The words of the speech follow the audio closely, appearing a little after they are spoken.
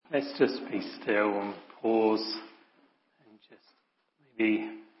Let's just be still and pause and just maybe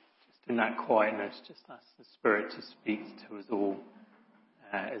just in that quietness, just ask the Spirit to speak to us all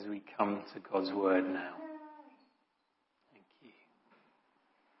as we come to God's Word now. Thank you.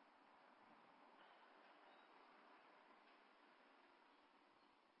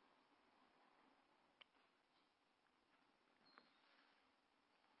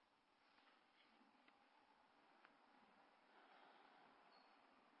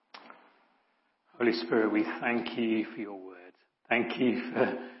 Holy Spirit, we thank you for your word. Thank you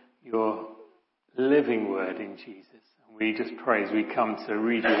for your living word in Jesus. And we just pray as we come to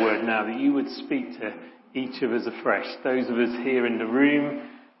read your word now that you would speak to each of us afresh. Those of us here in the room,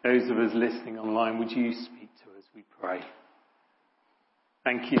 those of us listening online, would you speak to us, we pray.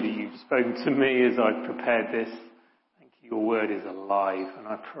 Thank you that you've spoken to me as I've prepared this. Thank you, your word is alive. And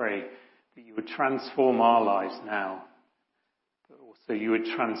I pray that you would transform our lives now. So you would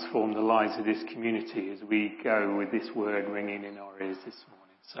transform the lives of this community as we go with this word ringing in our ears this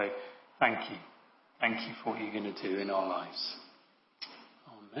morning. So thank you. Thank you for what you're going to do in our lives.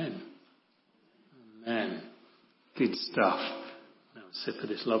 Amen. Amen. Good stuff. Now a sip of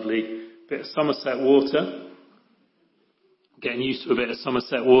this lovely bit of Somerset water. Getting used to a bit of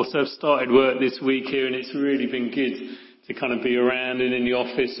Somerset water. I've started work this week here and it's really been good to kind of be around and in the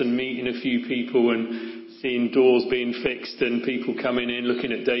office and meeting a few people and seeing doors being fixed and people coming in,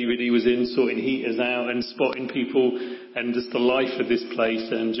 looking at David, he was in, sorting heaters out and spotting people and just the life of this place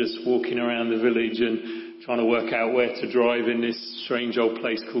and just walking around the village and trying to work out where to drive in this strange old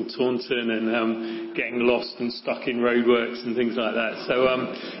place called Taunton and getting lost and stuck in roadworks and things like that. So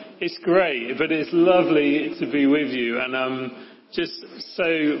it's great, but it's lovely to be with you and I'm just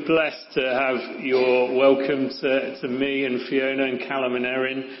so blessed to have your welcome to me and Fiona and Callum and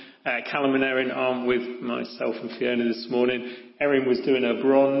Erin. Callum and Erin aren't with myself and Fiona this morning. Erin was doing a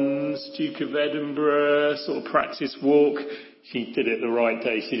bronze Duke of Edinburgh sort of practice walk. She did it the right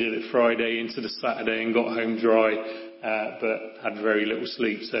day. She did it Friday into the Saturday and got home dry, but had very little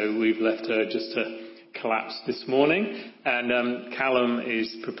sleep. So we've left her just to collapse this morning. And Callum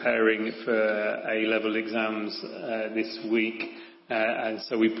is preparing for A-level exams this week. And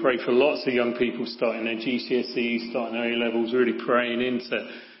so we pray for lots of young people starting their GCSEs, starting their A-levels, really praying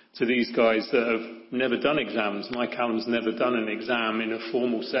into these guys that have never done exams. My Callum's never done an exam in a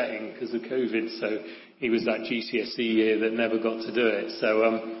formal setting because of COVID, so he was that GCSE year that never got to do it.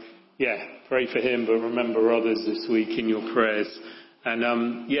 So, pray for him, but remember others this week in your prayers. And,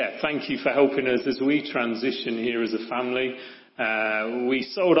 thank you for helping us as we transition here as a family. We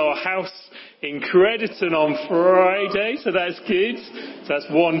sold our house in Crediton on Friday, so that's good. So that's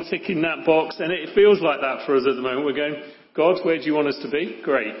one tick in that box, and it feels like that for us at the moment. We're going, God, where do you want us to be?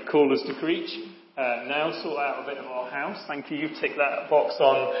 Great. Call us to preach. Now sort out a bit of our house. Thank you. You ticked that box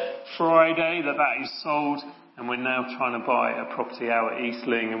on Friday that is sold. And we're now trying to buy a property out at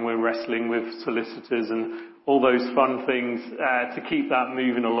Eastling and we're wrestling with solicitors and all those fun things to keep that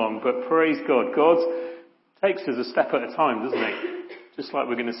moving along. But praise God. God takes us a step at a time, doesn't he? Just like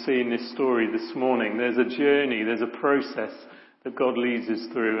we're going to see in this story this morning. There's a journey. There's a process that God leads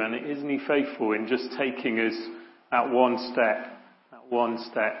us through. And isn't he faithful in just taking us that one step.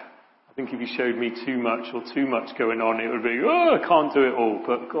 I think if you showed me too much going on, it would be, I can't do it all.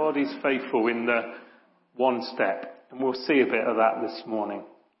 But God is faithful in the one step. And we'll see a bit of that this morning.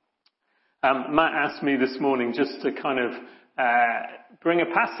 Matt asked me this morning just to kind of bring a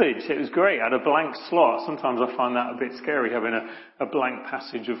passage. It was great. I had a blank slot. Sometimes I find that a bit scary, having a blank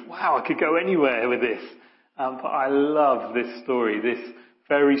passage of, wow, I could go anywhere with this. But I love this story, this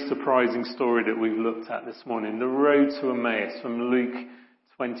very surprising story that we've looked at this morning, the road to Emmaus from Luke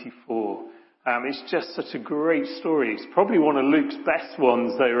 24. It's just such a great story. It's probably one of Luke's best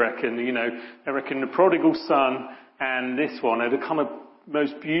ones, they reckon. They reckon the prodigal son and this one are the kind of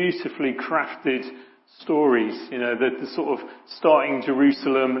most beautifully crafted stories. The sort of starting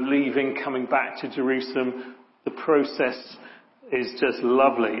Jerusalem, leaving, coming back to Jerusalem. The process is just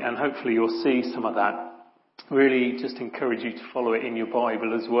lovely, and hopefully you'll see some of that. Really just encourage you to follow it in your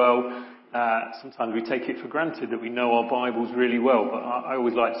Bible as well. Sometimes we take it for granted that we know our Bibles really well, but I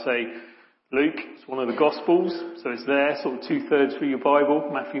always like to say Luke, it's one of the Gospels, so it's there, sort of 2/3 through your Bible.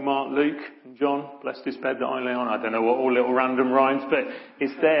 Matthew, Mark, Luke, and John, bless this bed that I lay on. I don't know what all little random rhymes, but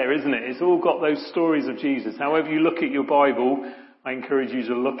it's there, isn't it? It's all got those stories of Jesus. However you look at your Bible, I encourage you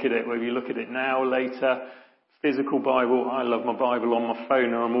to look at it, whether you look at it now, later, physical Bible. I love my Bible on my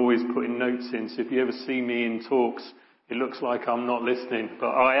phone and I'm always putting notes in. So if you ever see me in talks, it looks like I'm not listening, but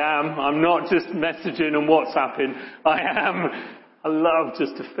I am. I'm not just messaging and WhatsApping. I am I love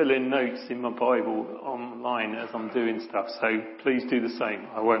just to fill in notes in my Bible online as I'm doing stuff. So please do the same.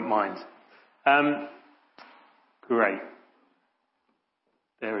 I won't mind. Great.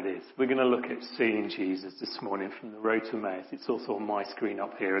 There it is. We're going to look at seeing Jesus this morning from the road to Emmaus. It's also on my screen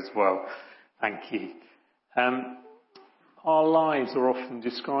up here as well. Thank you. Our lives are often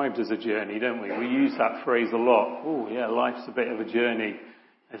described as a journey, don't we? We use that phrase a lot. Oh, yeah, life's a bit of a journey.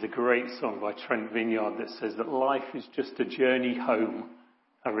 There's a great song by Trent Vineyard that says that life is just a journey home.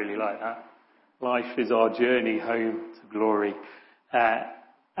 I really like that. Life is our journey home to glory.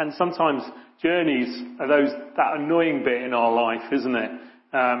 And sometimes journeys are that annoying bit in our life, isn't it?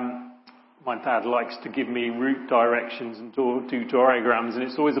 My dad likes to give me route directions and do diagrams, and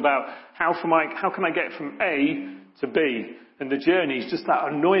it's always about how can I get from A to B? And the journey is just that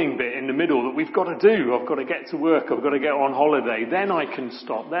annoying bit in the middle that we've got to do. I've got to get to work. I've got to get on holiday. Then I can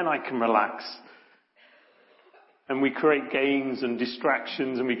stop. Then I can relax. And we create games and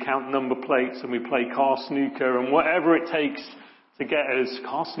distractions, and we count number plates, and we play car snooker, and whatever it takes to get us.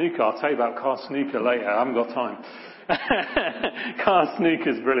 Car snooker, I'll tell you about car snooker later. I haven't got time. Car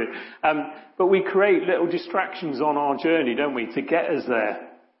snooker's brilliant. But we create little distractions on our journey, don't we, to get us there.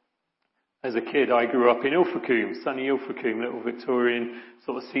 As a kid, I grew up in Ilfracombe, sunny Ilfracombe, little Victorian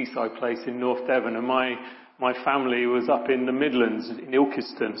sort of seaside place in North Devon, and my family was up in the Midlands, in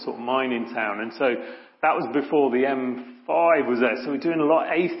Ilkeston, sort of mining town, and so that was before the M5 was there, so we're doing a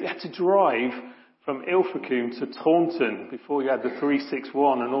lot. You had to drive from Ilfracombe to Taunton before you had the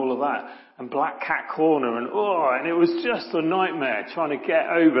 361 and all of that, and Black Cat Corner, and it was just a nightmare trying to get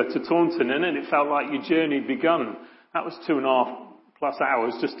over to Taunton, and then it felt like your journey had begun. That was 2.5+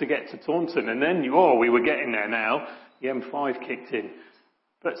 hours just to get to Taunton, and then we were getting there now. The M5 kicked in.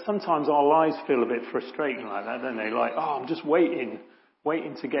 But sometimes our lives feel a bit frustrating like that, don't they? Like, I'm just waiting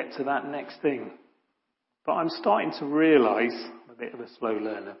to get to that next thing. But I'm starting to realise, I'm a bit of a slow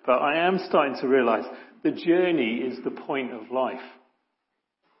learner, but I am starting to realise the journey is the point of life.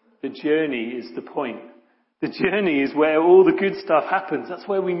 The journey is the point. The journey is where all the good stuff happens. That's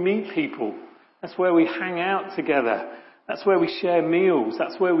where we meet people. That's where we hang out together. That's where we share meals.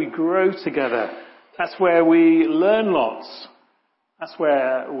 That's where we grow together. That's where we learn lots. That's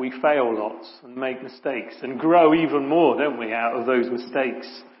where we fail lots and make mistakes and grow even more, don't we, out of those mistakes.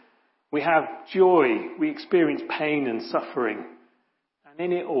 We have joy. We experience pain and suffering. And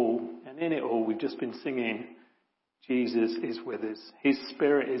in it all, we've just been singing, Jesus is with us. His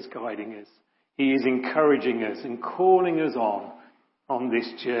Spirit is guiding us. He is encouraging us and calling us on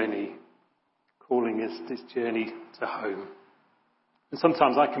this journey. Calling us this journey to home. And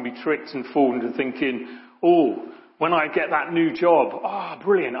sometimes I can be tricked and fooled into thinking, when I get that new job,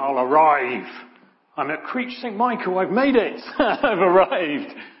 brilliant, I'll arrive. I'm at Creech St. Michael, I've made it. I've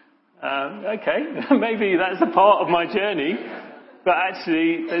arrived. Okay, maybe that's a part of my journey. But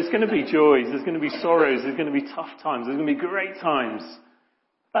actually, there's going to be joys, there's going to be sorrows, there's going to be tough times, there's going to be great times.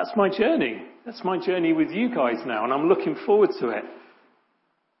 That's my journey. That's my journey with you guys now, and I'm looking forward to it.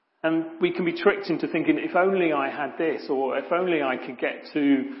 And we can be tricked into thinking, if only I had this, or if only I could get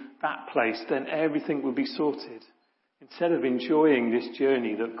to that place, then everything will be sorted. Instead of enjoying this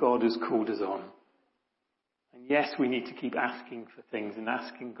journey that God has called us on. And yes, we need to keep asking for things and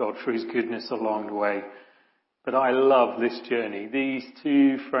asking God for his goodness along the way. But I love this journey, these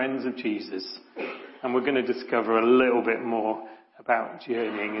two friends of Jesus. And we're going to discover a little bit more about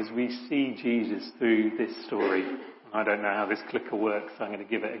journeying as we see Jesus through this story. I don't know how this clicker works, so I'm going to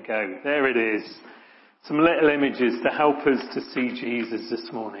give it a go. There it is. Some little images to help us to see Jesus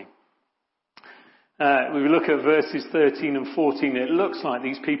this morning. We look at verses 13 and 14. It looks like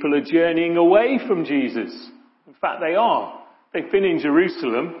these people are journeying away from Jesus. In fact, they are. They've been in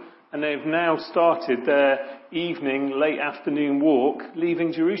Jerusalem, and they've now started their evening, late afternoon walk,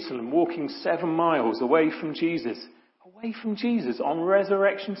 leaving Jerusalem, walking 7 miles away from Jesus. Away from Jesus on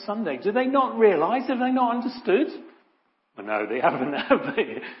Resurrection Sunday. Do they not realise? Have they not understood? Well, no, they haven't, have they?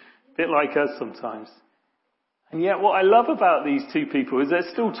 A bit like us sometimes. And yet what I love about these two people is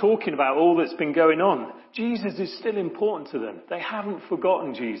they're still talking about all that's been going on. Jesus is still important to them. They haven't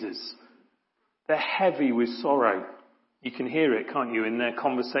forgotten Jesus. They're heavy with sorrow. You can hear it, can't you, in their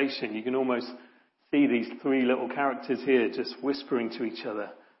conversation. You can almost see these 3 little characters here just whispering to each other.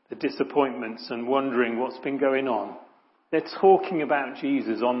 The disappointments and wondering what's been going on. They're talking about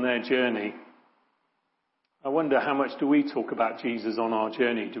Jesus on their journey. I wonder, how much do we talk about Jesus on our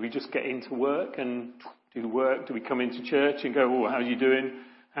journey? Do we just get into work and do work? Do we come into church and go, how are you doing?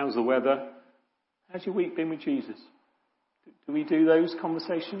 How's the weather? How's your week been with Jesus? Do we do those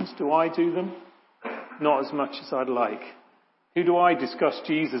conversations? Do I do them? Not as much as I'd like. Who do I discuss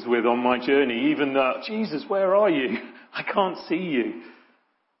Jesus with on my journey? Even though, Jesus, where are you? I can't see you.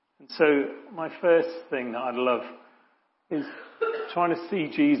 And so my first thing that I'd love is trying to see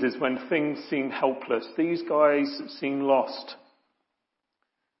Jesus when things seem helpless. These guys seem lost.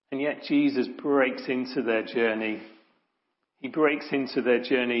 And yet Jesus breaks into their journey. He breaks into their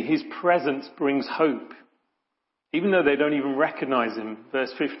journey. His presence brings hope. Even though they don't even recognize him.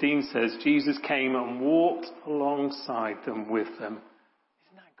 Verse 15 says, Jesus came and walked alongside them with them.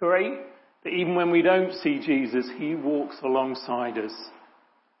 Isn't that great? That even when we don't see Jesus, he walks alongside us.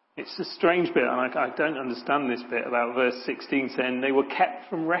 It's a strange bit, and I don't understand this bit about verse 16 saying they were kept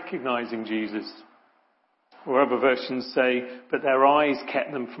from recognizing Jesus. Or other versions say, but their eyes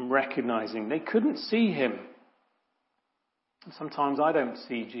kept them from recognizing. They couldn't see him. And sometimes I don't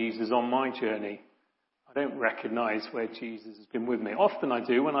see Jesus on my journey. I don't recognize where Jesus has been with me. Often I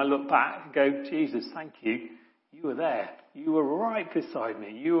do when I look back and go, Jesus, thank you. You were there. You were right beside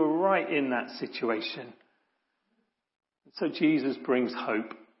me. You were right in that situation. And so Jesus brings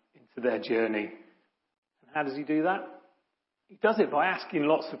hope into their journey. And how does he do that? He does it by asking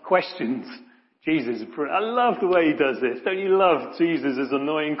lots of questions. Jesus, I love the way he does this. Don't you love Jesus'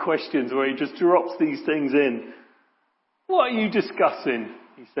 annoying questions where he just drops these things in? What are you discussing?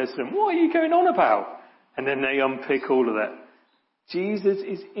 He says to them. What are you going on about? And then they unpick all of that. Jesus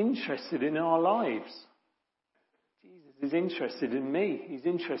is interested in our lives. Jesus is interested in me. He's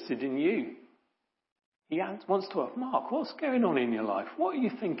interested in you. He wants to ask, Mark, what's going on in your life? What are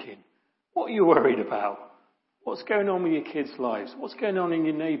you thinking? What are you worried about? What's going on with your kids' lives? What's going on in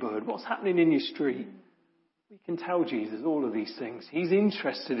your neighbourhood? What's happening in your street? We can tell Jesus all of these things. He's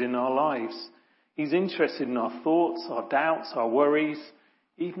interested in our lives. He's interested in our thoughts, our doubts, our worries.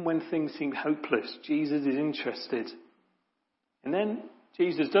 Even when things seem hopeless, Jesus is interested. And then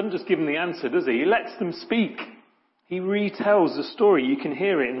Jesus doesn't just give them the answer, does he? He lets them speak. He retells the story. You can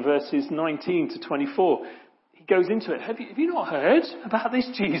hear it in verses 19 to 24. He goes into it. Have you not heard about this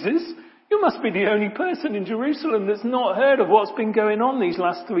Jesus? You must be the only person in Jerusalem that's not heard of what's been going on these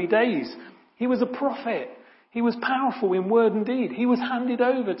last 3 days. He was a prophet. He was powerful in word and deed. He was handed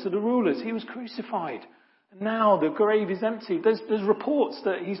over to the rulers. He was crucified. And now the grave is empty. There's reports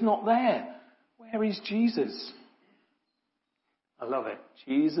that he's not there. Where is Jesus? I love it.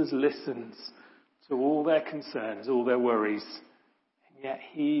 Jesus listens to all their concerns, all their worries. And yet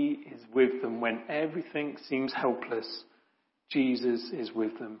he is with them when everything seems helpless. Jesus is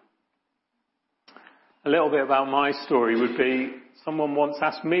with them. A little bit about my story would be, someone once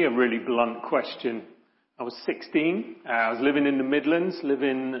asked me a really blunt question. I was 16. I was living in the Midlands,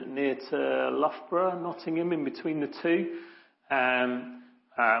 living near to Loughborough, Nottingham, in between the two.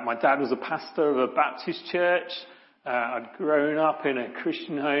 My dad was a pastor of a Baptist church. I'd grown up in a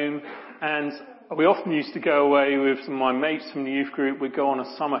Christian home, and we often used to go away with some of my mates from the youth group. We'd go on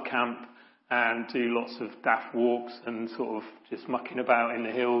a summer camp and do lots of daft walks and sort of just mucking about in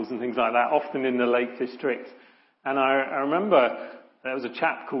the hills and things like that, often in the Lake District. And I remember there was a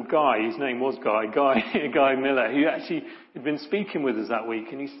chap called Guy, his name was Guy Miller, who actually had been speaking with us that week,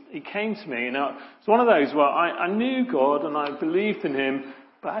 and he came to me, and it's one of those where I knew God and I believed in him,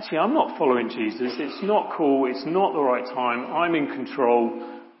 but actually I'm not following Jesus. It's not cool, it's not the right time, I'm in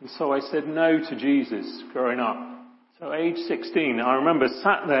control. And so I said no to Jesus growing up. So age 16, I remember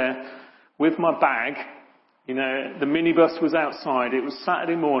sat there with my bag. You know, the minibus was outside, it was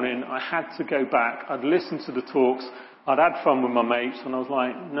Saturday morning, I had to go back, I'd listened to the talks, I'd had fun with my mates, and I was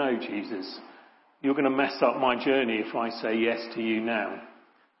like, no, Jesus, you're going to mess up my journey if I say yes to you now.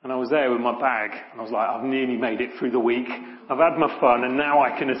 And I was there with my bag, and I was like, I've nearly made it through the week. I've had my fun, and now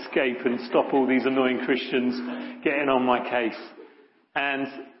I can escape and stop all these annoying Christians getting on my case. And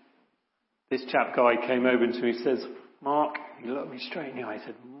this chap Guy came over to me and says, Mark, he looked me straight in the eye. He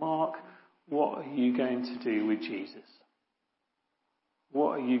said, Mark, what are you going to do with Jesus?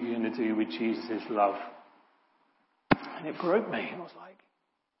 What are you going to do with Jesus' love? And it broke me. I was like,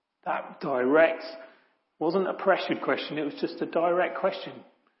 that direct, wasn't a pressured question, it was just a direct question.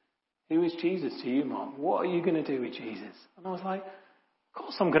 Who is Jesus to you, Mark? What are you going to do with Jesus? And I was like, of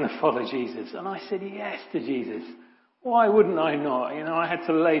course I'm going to follow Jesus. And I said yes to Jesus. Why wouldn't I not? You know, I had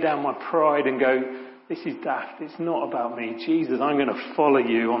to lay down my pride and go, this is daft. It's not about me. Jesus, I'm going to follow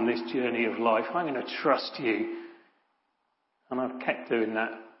you on this journey of life. I'm going to trust you. And I've kept doing that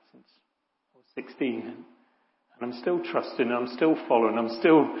since I was 16. And I'm still trusting, I'm still following, I'm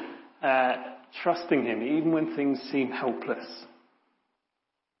still trusting him, even when things seem helpless.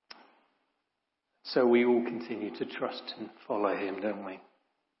 So we all continue to trust and follow him, don't we?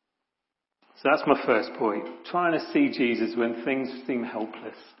 So that's my first point. Trying to see Jesus when things seem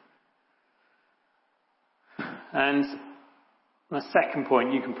helpless. And And the second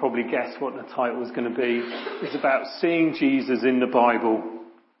point, you can probably guess what the title is going to be, is about seeing Jesus in the Bible.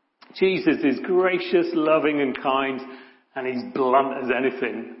 Jesus is gracious, loving and kind, and he's blunt as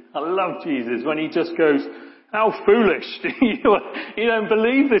anything. I love Jesus when he just goes, how foolish. You don't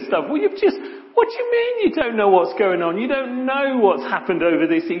believe this stuff. Well, what do you mean you don't know what's going on? You don't know what's happened over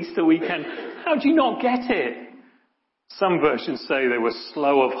this Easter weekend. How do you not get it? Some versions say they were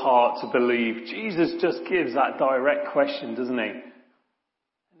slow of heart to believe. Jesus just gives that direct question, doesn't he? And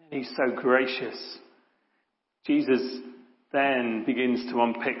then he's so gracious. Jesus then begins to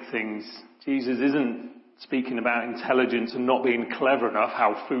unpick things. Jesus isn't speaking about intelligence and not being clever enough,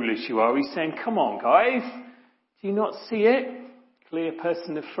 how foolish you are. He's saying, come on, guys. Do you not see it? Cleopas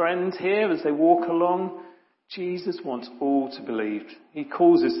and a friend here as they walk along. Jesus wants all to believe. He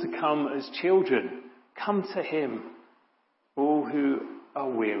calls us to come as children. Come to him. All who are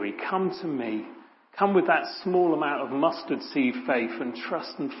weary, come to me. Come with that small amount of mustard seed faith and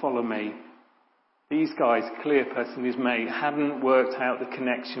trust and follow me. These guys, Cleopas and his mate, hadn't worked out the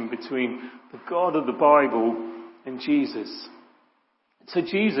connection between the God of the Bible and Jesus. So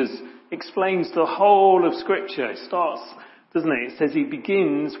Jesus explains the whole of Scripture. It starts, doesn't it? It says he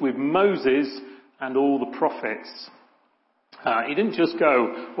begins with Moses and all the prophets. He didn't just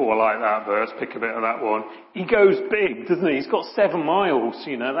go, oh, I like that verse, pick a bit of that one. He goes big, doesn't he? He's got 7 miles,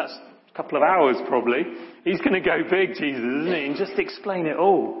 that's a couple of hours probably. He's going to go big, Jesus, isn't he? And just explain it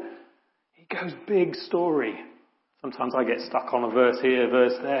all. He goes big story. Sometimes I get stuck on a verse here, a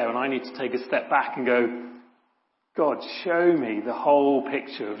verse there, and I need to take a step back and go, God, show me the whole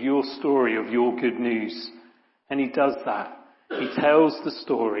picture of your story, of your good news. And he does that. He tells the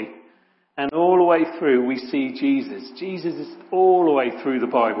story. And all the way through, we see Jesus. Jesus is all the way through the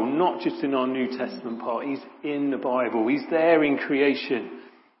Bible, not just in our New Testament part. He's in the Bible. He's there in creation,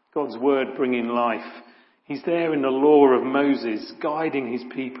 God's word bringing life. He's there in the law of Moses, guiding his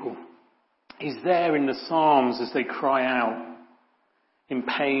people. He's there in the Psalms as they cry out in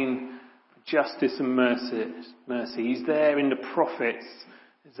pain for justice and mercy. He's there in the prophets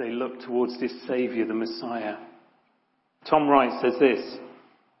as they look towards this Saviour, the Messiah. Tom Wright says this,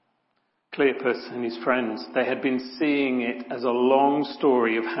 Cleopas and his friends, they had been seeing it as a long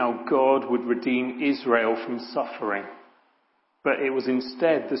story of how God would redeem Israel from suffering. But it was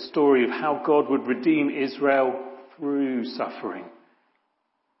instead the story of how God would redeem Israel through suffering.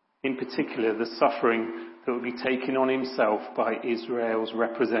 In particular, the suffering that would be taken on himself by Israel's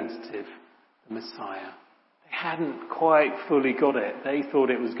representative, the Messiah. They hadn't quite fully got it. They thought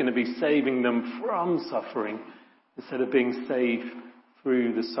it was going to be saving them from suffering instead of being saved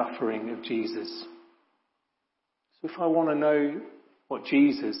through the suffering of Jesus. So if I want to know what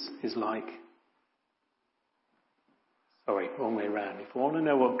Jesus is like, wrong way around. If I want to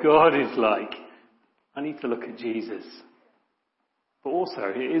know what God is like, I need to look at Jesus. But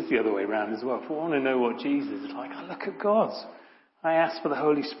also, it is the other way around as well. If I want to know what Jesus is like, I look at God. I ask for the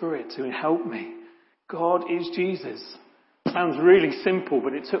Holy Spirit to help me. God is Jesus. Sounds really simple,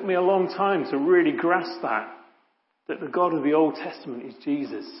 but it took me a long time to really grasp that the God of the Old Testament is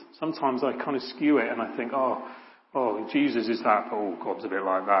Jesus. Sometimes I kind of skew it and I think, oh, Jesus is that, but God's a bit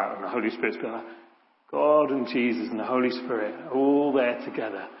like that, and the Holy Spirit's a bit like that. God and Jesus and the Holy Spirit are all there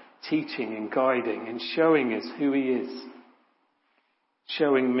together, teaching and guiding and showing us who he is.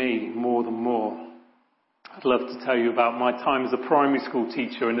 Showing me more than more. I'd love to tell you about my time as a primary school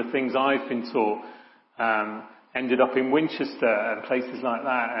teacher and the things I've been taught. Ended up in Winchester and places like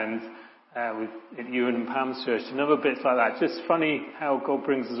that, and with Ewan and Pam's church and other bits like that. Just funny how God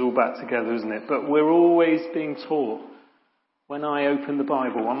brings us all back together, isn't it? But we're always being taught. When I open the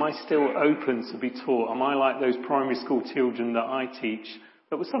Bible, am I still open to be taught? Am I like those primary school children that I teach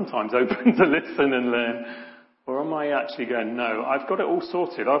that were sometimes open to listen and learn? Or am I actually going, no, I've got it all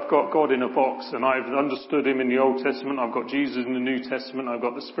sorted. I've got God in a box and I've understood him in the Old Testament. I've got Jesus in the New Testament. I've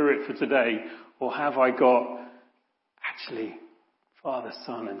got the Spirit for today. Or have I got actually Father,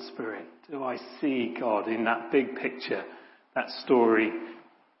 Son and Spirit? Do I see God in that big picture, that story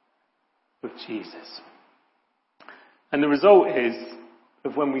of Jesus? And the result is,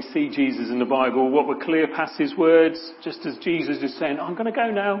 of when we see Jesus in the Bible, what were Cleopas' words? Just as Jesus is saying, I'm going to go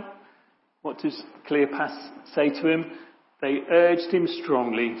now. What does Cleopas say to him? They urged him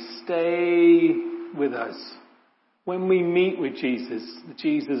strongly, stay with us. When we meet with Jesus, the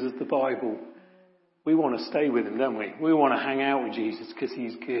Jesus of the Bible, we want to stay with him, don't we? We want to hang out with Jesus because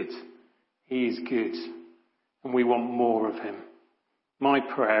he's good. He is good. And we want more of him. My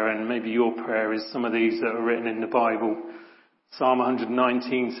prayer, and maybe your prayer, is some of these that are written in the Bible. Psalm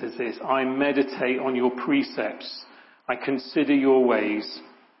 119 says this, I meditate on your precepts. I consider your ways.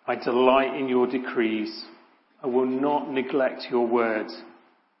 I delight in your decrees. I will not neglect your words.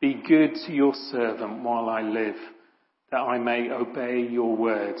 Be good to your servant while I live, that I may obey your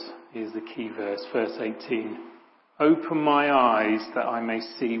words. Here's the key verse, verse 18. Open my eyes that I may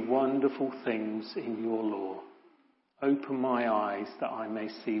see wonderful things in your law. Open my eyes that I may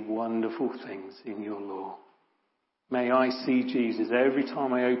see wonderful things in your law. May I see Jesus every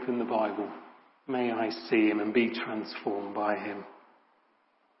time I open the Bible. May I see him and be transformed by him.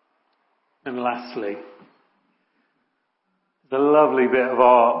 And lastly, the lovely bit of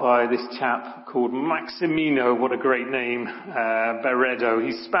art by this chap called Maximino, what a great name, Barredo.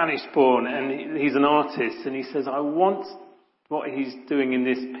 He's Spanish born and he's an artist, and he says, I want what he's doing in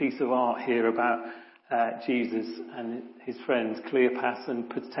this piece of art here about Jesus and his friends, Cleopas and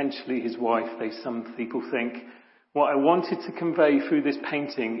potentially his wife, some people think. What I wanted to convey through this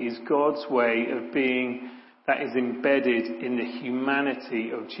painting is God's way of being that is embedded in the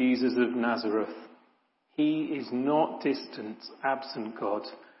humanity of Jesus of Nazareth. He is not distant, absent God,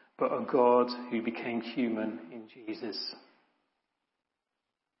 but a God who became human in Jesus.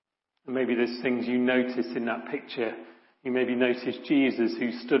 And maybe there's things you notice in that picture. You maybe notice Jesus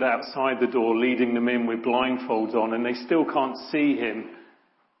who stood outside the door leading them in with blindfolds on, and they still can't see him.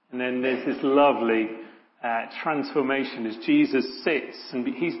 And then there's this lovely transformation as Jesus sits, and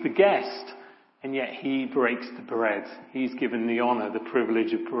he's the guest, and yet he breaks the bread. He's given the honour, the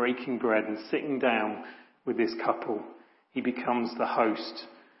privilege of breaking bread and sitting down with this couple. He becomes the host,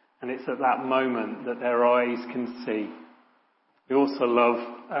 and it's at that moment that their eyes can see. We also love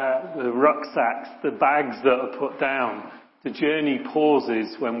the rucksacks, the bags that are put down. The journey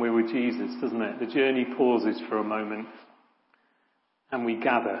pauses when we're with Jesus, doesn't it? The journey pauses for a moment, and we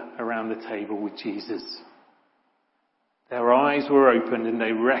gather around the table with Jesus. Their eyes were opened and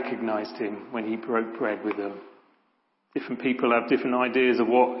they recognized him when he broke bread with them. Different people have different ideas of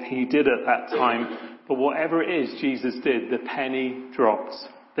what he did at that time, but whatever it is Jesus did, the penny dropped.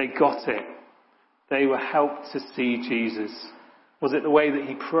 They got it. They were helped to see Jesus. Was it the way that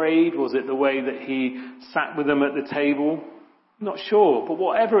he prayed? Was it the way that he sat with them at the table? Not sure, but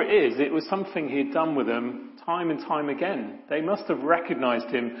whatever it is, it was something he had done with them time and time again. They must have recognized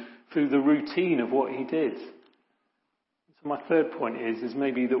him through the routine of what he did. So my third point is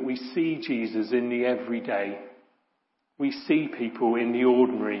maybe that we see Jesus in the everyday. We see people in the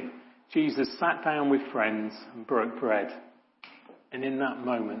ordinary. Jesus sat down with friends and broke bread. And in that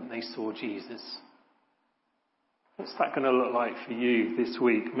moment, they saw Jesus. What's that going to look like for you this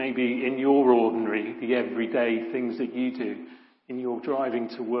week? Maybe in your ordinary, the everyday things that you do. In your driving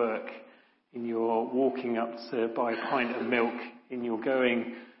to work. In your walking up to buy a pint of milk. In your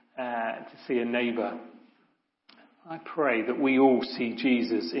going to see a neighbour. I pray that we all see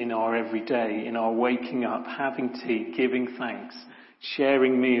Jesus in our everyday, in our waking up, having tea, giving thanks,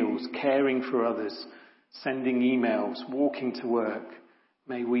 sharing meals, caring for others, sending emails, walking to work.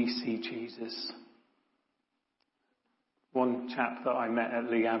 May we see Jesus. One chap that I met at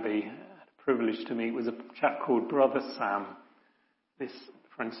Lee Abbey, had a privilege to meet, was a chap called Brother Sam, this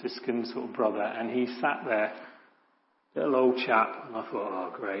Franciscan sort of brother, and he sat there, little old chap, and I thought,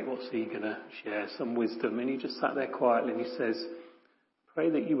 oh great, what's he going to share? Some wisdom. And he just sat there quietly and he says, pray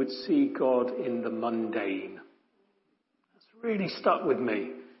that you would see God in the mundane. That's really stuck with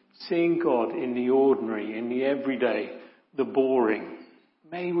me. Seeing God in the ordinary, in the everyday, the boring.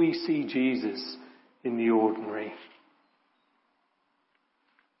 May we see Jesus in the ordinary.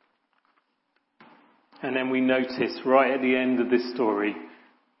 And then we notice right at the end of this story,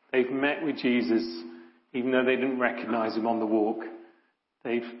 they've met with Jesus, even though they didn't recognize him on the walk.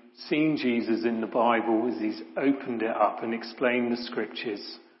 They've seen Jesus in the Bible as he's opened it up and explained the scriptures.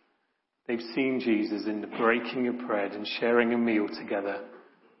 They've seen Jesus in the breaking of bread and sharing a meal together.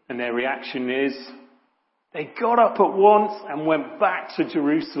 And their reaction is, they got up at once and went back to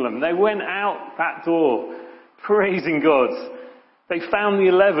Jerusalem. They went out that door, praising God. They found the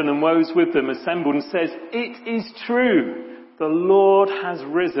 11 and those with them assembled and says, it is true, the Lord has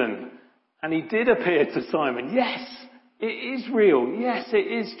risen. And he did appear to Simon. Yes, it is real. Yes, it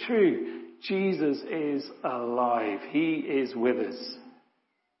is true. Jesus is alive. He is with us.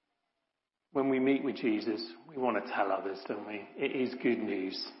 When we meet with Jesus, we want to tell others, don't we? It is good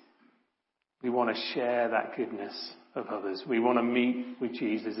news. We want to share that goodness of others. We want to meet with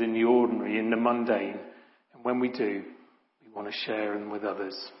Jesus in the ordinary, in the mundane. And when we do, we want to share them with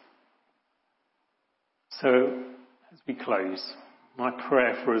others. So, as we close, my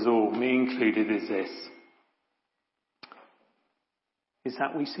prayer for us all, me included, is this. Is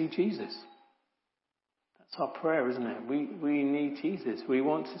that we see Jesus. That's our prayer, isn't it? We need Jesus. We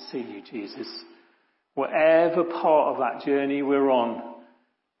want to see you, Jesus. Whatever part of that journey we're on,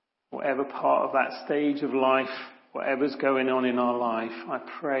 whatever part of that stage of life, whatever's going on in our life, I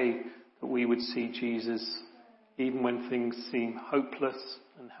pray that we would see Jesus, even when things seem hopeless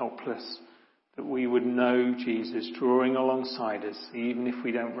and helpless, that we would know Jesus drawing alongside us, even if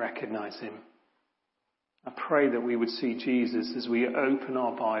we don't recognize him. I pray that we would see Jesus as we open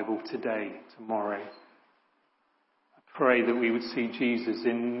our Bible today, tomorrow. I pray that we would see Jesus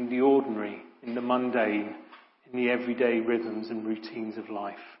in the ordinary, in the mundane, in the everyday rhythms and routines of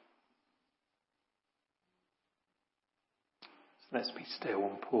life. So let's be still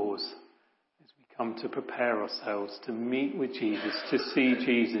and pause as we come to prepare ourselves to meet with Jesus, to see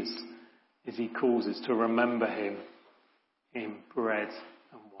Jesus as he calls us to remember him in bread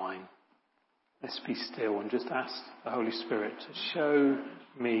and wine. Let's be still and just ask the Holy Spirit to show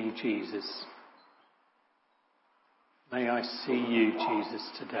me Jesus. May I see you, Jesus,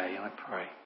 today, I pray.